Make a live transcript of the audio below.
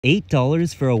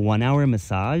$8 for a 1-hour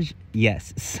massage?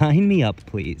 Yes, sign me up,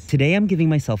 please. Today I'm giving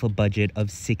myself a budget of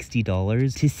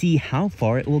 $60 to see how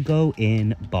far it will go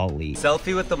in Bali.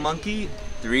 Selfie with the monkey,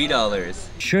 $3.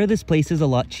 Sure, this place is a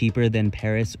lot cheaper than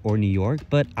Paris or New York,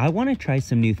 but I want to try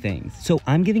some new things. So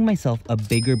I'm giving myself a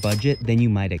bigger budget than you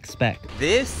might expect.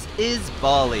 This is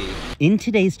Bali. In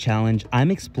today's challenge,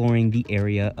 I'm exploring the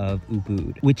area of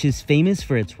Ubud, which is famous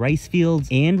for its rice fields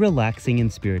and relaxing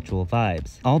and spiritual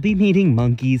vibes. I'll be meeting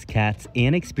monkeys, cats,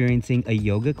 and experiencing a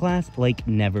yoga class like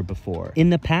never before.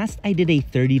 In the past, I did a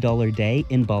 $30 day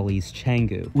in Bali's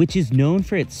Canggu, which is known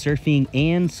for its surfing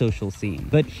and social scene.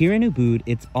 But here in Ubud,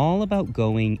 it's all about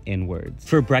going inwards.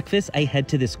 For breakfast, I head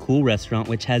to this cool restaurant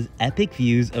which has epic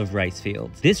views of rice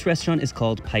fields. This restaurant is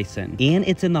called Paisan, and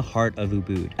it's in the heart of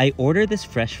Ubud. I order this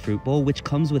fresh fruit bowl which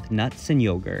comes with nuts and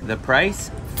yogurt. The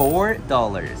price,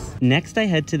 $4. Next, I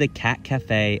head to the cat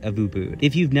cafe of Ubud.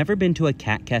 If you've never been to a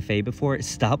cat cafe before,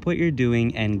 stop what you're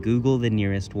doing and Google the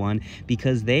nearest one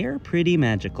because they are pretty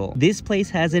magical. This place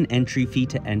has an entry fee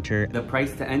to enter. The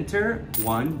price to enter,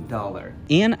 $1.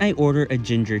 And I order a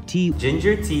ginger tea.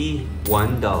 Ginger tea,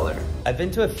 $1. I've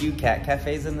been to a few cat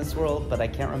cafes in this world, but I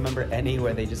can't remember any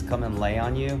where they just come and lay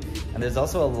on you. And there's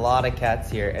also a lot of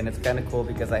cats here, and it's kind of cool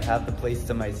because I have the place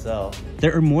to myself.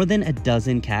 There are more than a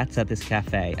dozen cats at this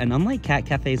cafe, and unlike cat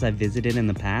cafes I've visited in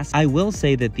the past, I will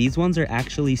say that these ones are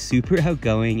actually super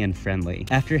outgoing and friendly.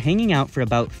 After hanging out for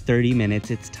about 30 minutes,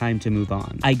 it's time to move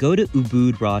on. I go to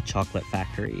Ubud Raw Chocolate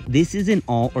Factory. This is an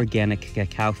all-organic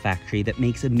cacao factory that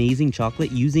makes amazing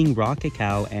chocolate using raw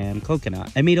cacao and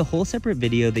coconut. I made a whole separate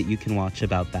video that you can watch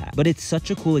about that, but it's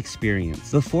such a cool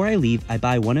experience. Before I leave, I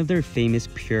buy one of their famous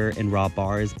pure and raw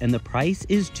bars, and the price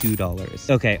is $2.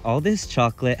 Okay, all this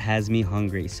chocolate has me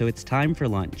hungry, so it's time for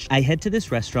lunch. I head to this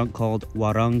restaurant called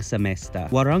Warung Semesta.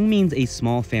 Warung means a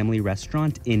small family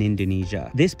restaurant in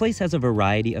Indonesia. This place has a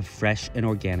variety of fresh and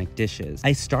organic dishes.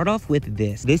 I start off with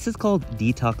this. This is called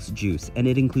detox juice, and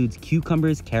it includes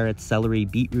cucumbers, carrots, celery,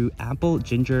 beetroot, apple,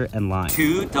 ginger, and lime.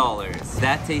 $2.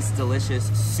 That tastes delicious,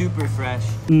 super fresh.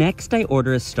 Next, I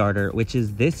order a starter, which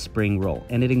is this spring roll,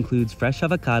 and it includes fresh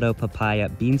avocado, papaya,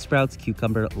 bean sprouts,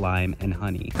 cucumber, lime, and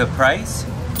honey. The price,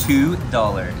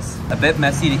 $2. A bit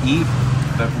messy to eat,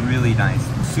 but really nice.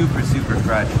 Super, super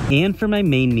fresh. And for my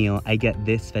main meal, I get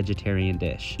this vegetarian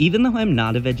dish. Even though I'm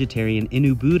not a vegetarian, in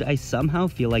Ubud, I somehow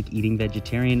feel like eating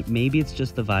vegetarian. Maybe it's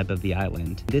just the vibe of the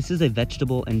island. This is a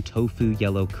vegetable and tofu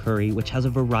yellow curry, which has a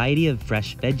variety of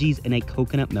fresh veggies and a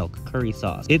coconut milk curry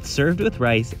sauce. It's served with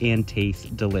rice and tastes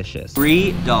delicious.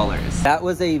 $3. That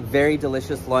was a very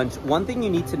delicious lunch. One thing you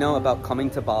need to know about coming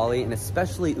to Bali, and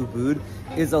especially Ubud,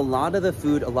 is a lot of the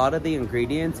food, a lot of the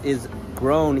ingredients is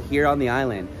grown here on the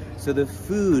island. So the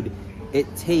food, it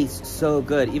tastes so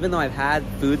good. Even though I've had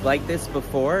food like this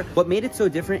before, what made it so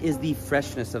different is the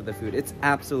freshness of the food. It's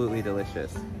absolutely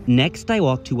delicious. Next, I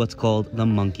walk to what's called the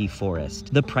Monkey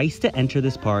Forest. The price to enter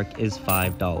this park is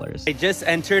 $5. I just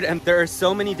entered and there are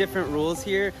so many different rules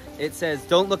here. It says,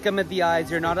 don't look them in the eyes.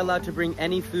 You're not allowed to bring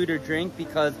any food or drink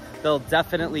because they'll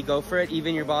definitely go for it,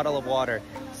 even your bottle of water.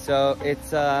 So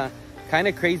it's kind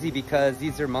of crazy because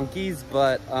these are monkeys,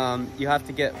 but you have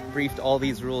to get briefed all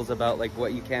these rules about like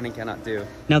what you can and cannot do.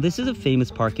 Now, this is a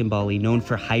famous park in Bali known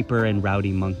for hyper and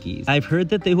rowdy monkeys. I've heard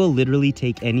that they will literally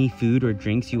take any food or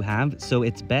drinks you have, so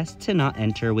it's best to not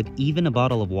enter with even a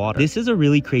bottle of water. This is a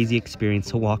really crazy experience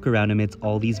to walk around amidst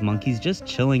all these monkeys just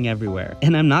chilling everywhere.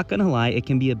 And I'm not gonna lie, it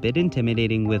can be a bit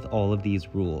intimidating with all of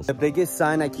these rules. The biggest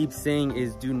sign I keep saying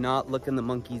is do not look in the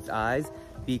monkey's eyes,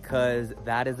 because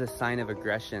that is a sign of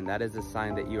aggression. That is a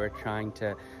sign that you are trying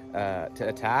to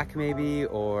attack maybe,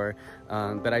 or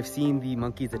but I've seen the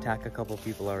monkeys attack a couple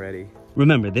people already.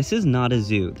 Remember, this is not a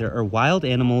zoo. There are wild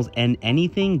animals and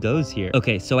anything goes here.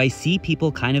 Okay, so I see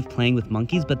people kind of playing with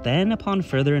monkeys, but then upon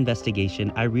further investigation,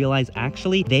 I realize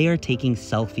actually they are taking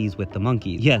selfies with the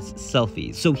monkeys. Yes,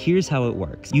 selfies. So here's how it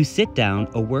works. You sit down,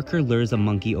 a worker lures a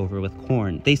monkey over with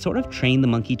corn. They sort of train the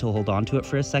monkey to hold onto it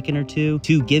for a second or two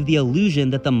to give the illusion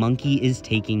that the monkey is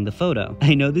taking the photo.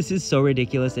 I know this is so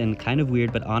ridiculous and kind of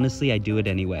weird, but honestly, I do it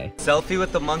anyway. Selfie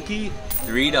with the monkey,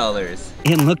 $3.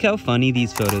 And look how funny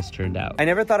these photos turned out. I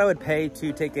never thought I would pay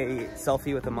to take a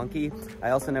selfie with a monkey. I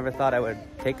also never thought I would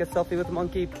take a selfie with a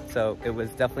monkey, so it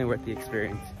was definitely worth the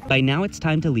experience. By now it's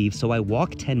time to leave, so I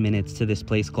walk 10 minutes to this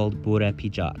place called Bure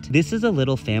Pijat. This is a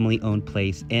little family-owned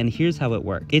place, and here's how it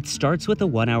works. It starts with a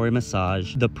 1-hour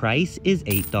massage. The price is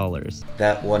 $8.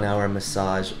 That 1-hour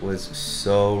massage was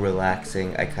so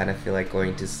relaxing. I kind of feel like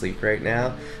going to sleep right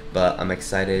now, but I'm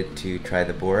excited to try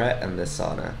the bora and the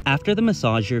sauna. After the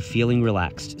massage, you're feeling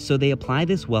relaxed, so they apply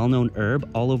this well-known herb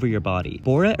all over your body.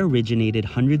 Bora originated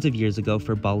hundreds of years ago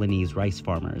for Balinese rice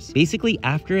farmers. Basically,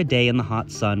 after a day in the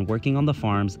hot sun working on the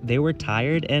farms, they were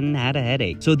tired and had a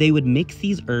headache. So they would mix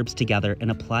these herbs together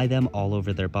and apply them all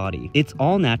over their body. It's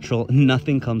all natural,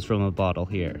 nothing comes from a bottle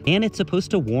here. And it's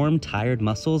supposed to warm tired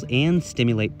muscles and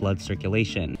stimulate blood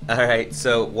circulation. Alright,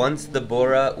 so once the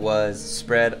bora was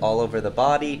spread all over the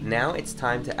body, now it's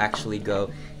time to actually go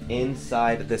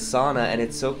inside the sauna, and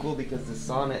it's so cool because the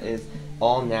sauna is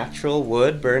all natural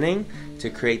wood burning to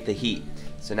create the heat.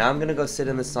 So now I'm gonna go sit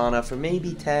in the sauna for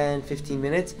maybe 10-15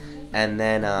 minutes, and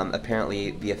then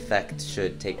apparently the effect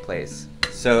should take place.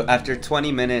 So after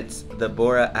 20 minutes, the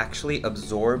bora actually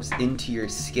absorbs into your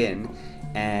skin,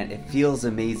 and it feels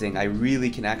amazing. I really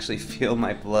can actually feel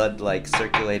my blood like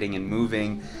circulating and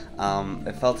moving.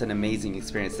 It felt an amazing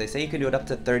experience. They say you can do it up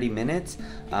to 30 minutes.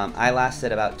 I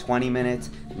lasted about 20 minutes.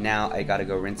 Now I gotta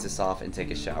go rinse this off and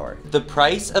take a shower. The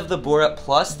price of the bora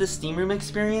plus the steam room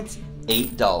experience,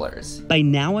 $8. By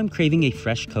now I'm craving a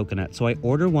fresh coconut, so I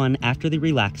order one after the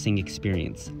relaxing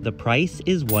experience. The price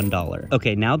is $1.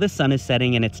 Okay, now the sun is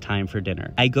setting and it's time for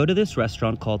dinner. I go to this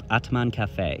restaurant called Uptin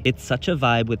Cafe. It's such a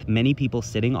vibe with many people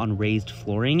sitting on raised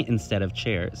flooring instead of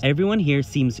chairs. Everyone here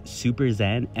seems super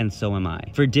zen, and so am I.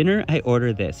 For dinner, I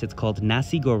order this. It's called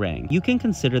nasi goreng. You can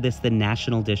consider this the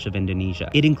national dish of Indonesia.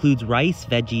 It includes rice,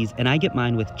 veggies, and I get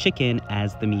mine with chicken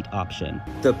as the meat option.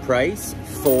 The price,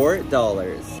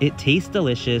 $4. It tastes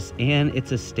delicious and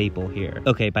it's a staple here.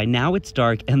 Okay, by now it's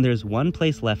dark and there's one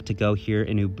place left to go here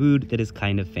in Ubud that is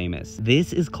kind of famous.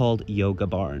 This is called Yoga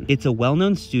Barn. It's a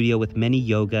well-known studio with many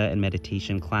yoga and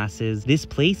meditation classes. This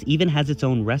place even has its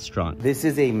own restaurant. This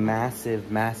is a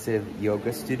massive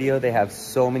yoga studio. They have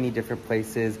so many different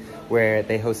places where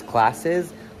they host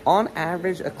classes. On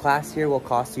average, a class here will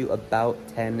cost you about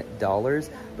 $10,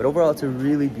 but overall it's a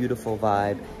really beautiful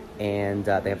vibe. And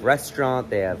they have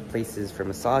restaurant, they have places for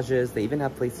massages, they even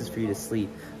have places for you to sleep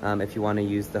if you want to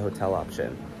use the hotel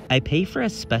option. I pay for a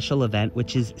special event,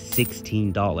 which is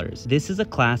 $16. This is a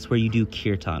class where you do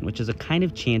kirtan, which is a kind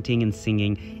of chanting and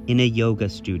singing in a yoga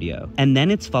studio. And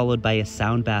then it's followed by a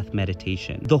sound bath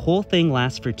meditation. The whole thing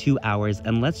lasts for 2 hours,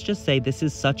 and let's just say this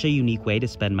is such a unique way to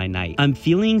spend my night. I'm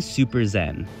feeling super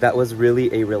zen. That was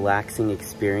really a relaxing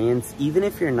experience. Even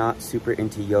if you're not super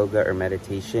into yoga or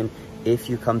meditation,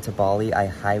 if you come to Bali, I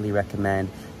highly recommend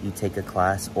you take a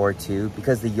class or two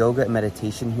because the yoga and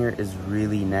meditation here is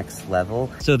really next level.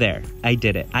 So there, I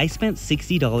did it. I spent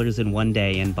 $60 in one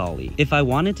day in Bali. If I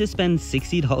wanted to spend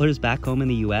 $60 back home in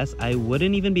the US, I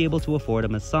wouldn't even be able to afford a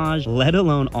massage, let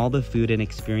alone all the food and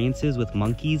experiences with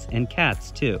monkeys and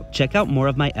cats too. Check out more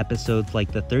of my episodes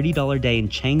like the $30 day in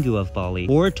Canggu of Bali,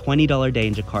 or $20 day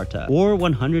in Jakarta, or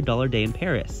 $100 day in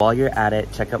Paris. While you're at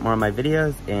it, check out more of my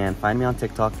videos and find me on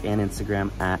TikTok and Instagram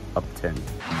at Uptin.